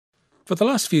For the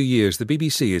last few years, the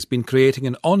BBC has been creating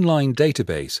an online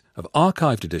database of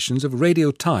archived editions of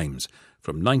Radio Times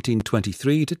from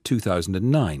 1923 to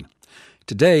 2009.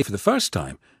 Today, for the first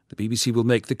time, the BBC will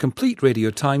make the complete Radio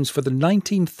Times for the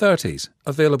 1930s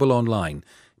available online.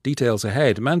 Details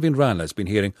ahead. Manveen Rana has been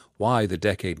hearing why the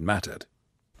decade mattered.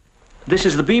 This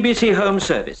is the BBC Home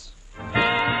Service.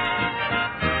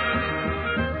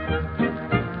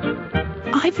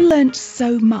 I've learnt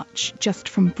so much just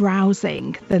from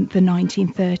browsing the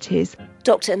 1930s.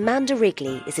 Dr. Amanda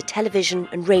Wrigley is a television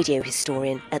and radio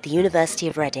historian at the University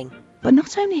of Reading. But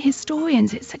not only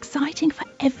historians, it's exciting for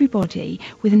everybody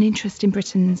with an interest in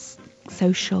Britain's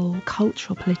social,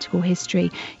 cultural, political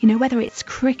history. You know, whether it's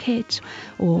cricket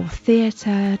or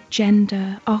theatre,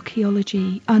 gender,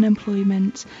 archaeology,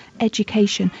 unemployment,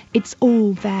 education, it's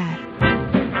all there.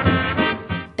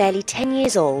 Barely 10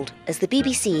 years old, as the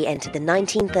BBC entered the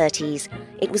 1930s,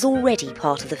 it was already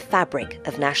part of the fabric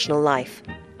of national life.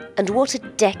 And what a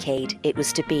decade it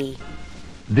was to be.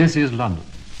 This is London.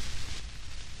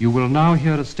 You will now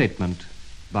hear a statement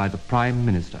by the Prime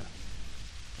Minister.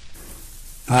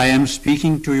 I am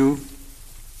speaking to you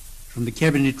from the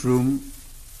Cabinet Room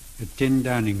at 10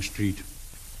 Downing Street.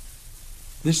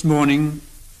 This morning,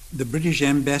 the British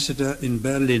ambassador in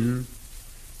Berlin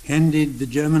handed the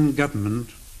German government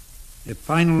a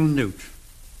final note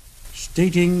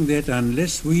stating that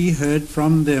unless we heard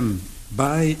from them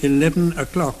by 11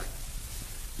 o'clock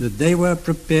that they were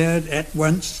prepared at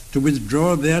once to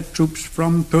withdraw their troops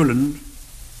from Poland,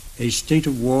 a state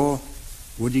of war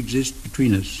would exist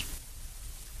between us.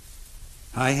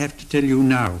 I have to tell you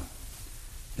now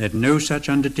that no such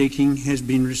undertaking has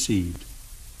been received,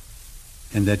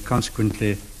 and that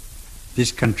consequently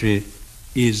this country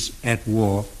is at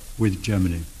war with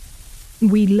Germany.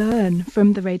 We learn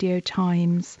from the Radio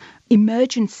Times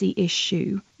emergency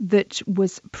issue that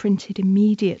was printed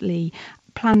immediately.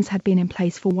 Plans had been in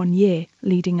place for 1 year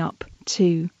leading up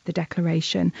to the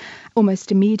declaration.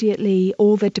 Almost immediately,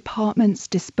 all the departments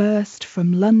dispersed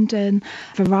from London.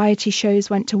 Variety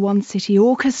shows went to one city,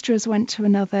 orchestras went to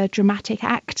another, dramatic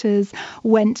actors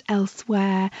went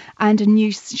elsewhere, and a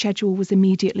news schedule was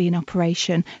immediately in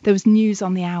operation. There was news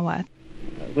on the hour.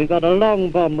 We've got a long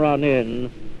bomb run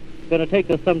in. It's going to take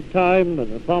us some time,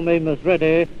 and the bomb aim is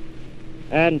ready.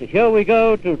 And here we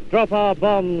go to drop our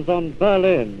bombs on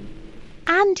Berlin.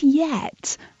 And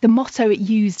yet, the motto it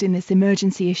used in this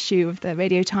emergency issue of the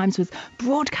Radio Times was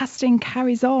 "Broadcasting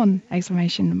carries on!" ! And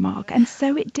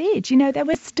so it did. You know, there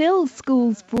were still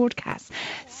schools broadcasts,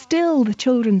 still the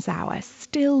children's hour,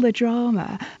 still the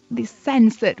drama. The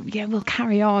sense that, we'll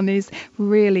carry on is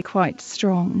really quite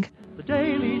strong. The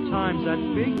Daily Times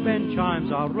and Big Ben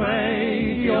chimes are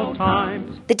Radio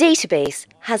Times. The database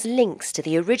has links to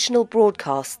the original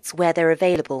broadcasts where they're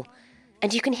available,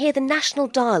 and you can hear the national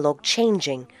dialogue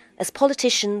changing as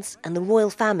politicians and the royal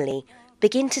family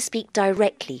begin to speak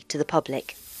directly to the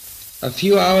public. A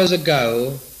few hours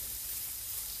ago,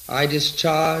 I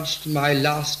discharged my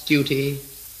last duty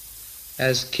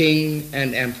as King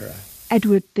and Emperor.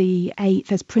 Edward VIII,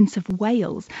 as Prince of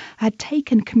Wales, had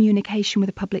taken communication with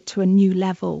the public to a new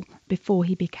level before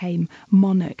he became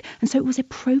monarch. And so it was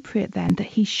appropriate then that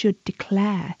he should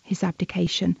declare his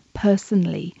abdication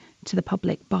personally to the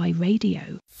public by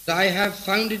radio. I have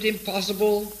found it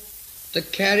impossible to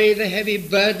carry the heavy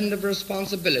burden of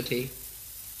responsibility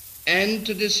and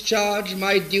to discharge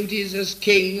my duties as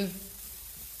king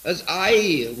as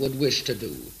I would wish to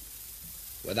do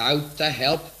without the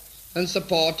help and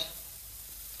support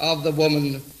of the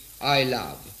woman I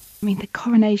love. I mean, the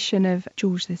coronation of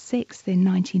George VI in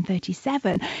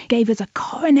 1937 gave us a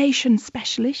coronation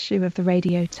special issue of the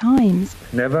Radio Times.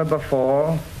 Never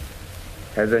before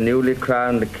has a newly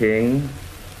crowned king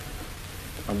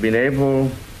been able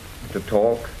to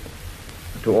talk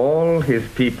to all his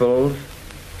peoples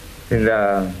in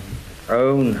their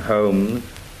own homes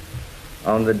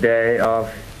on the day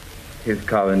of his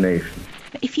coronation.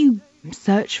 If you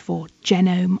search for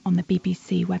Genome on the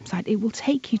BBC website, it will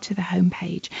take you to the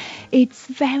homepage. It's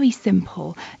very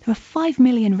simple. There are 5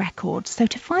 million records, so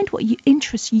to find what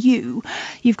interests you,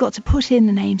 you've got to put in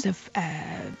the names of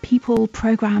people,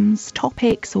 programmes,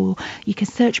 topics, or you can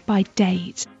search by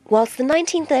date. Whilst the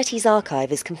 1930s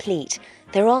archive is complete,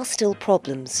 there are still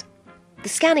problems. The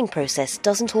scanning process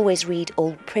doesn't always read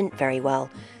old print very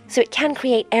well, so it can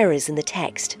create errors in the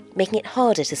text, making it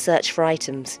harder to search for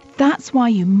items. That's why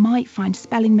you might find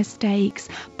spelling mistakes,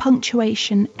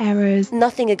 punctuation errors.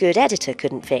 Nothing a good editor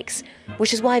couldn't fix,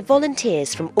 which is why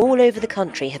volunteers from all over the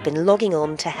country have been logging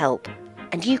on to help.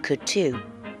 And you could too.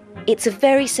 It's a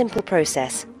very simple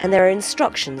process, and there are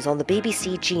instructions on the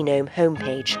BBC Genome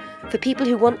homepage for people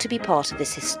who want to be part of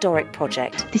this historic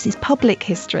project. This is public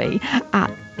history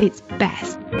at its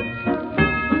best.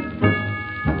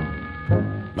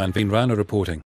 Manveen Rana reporting.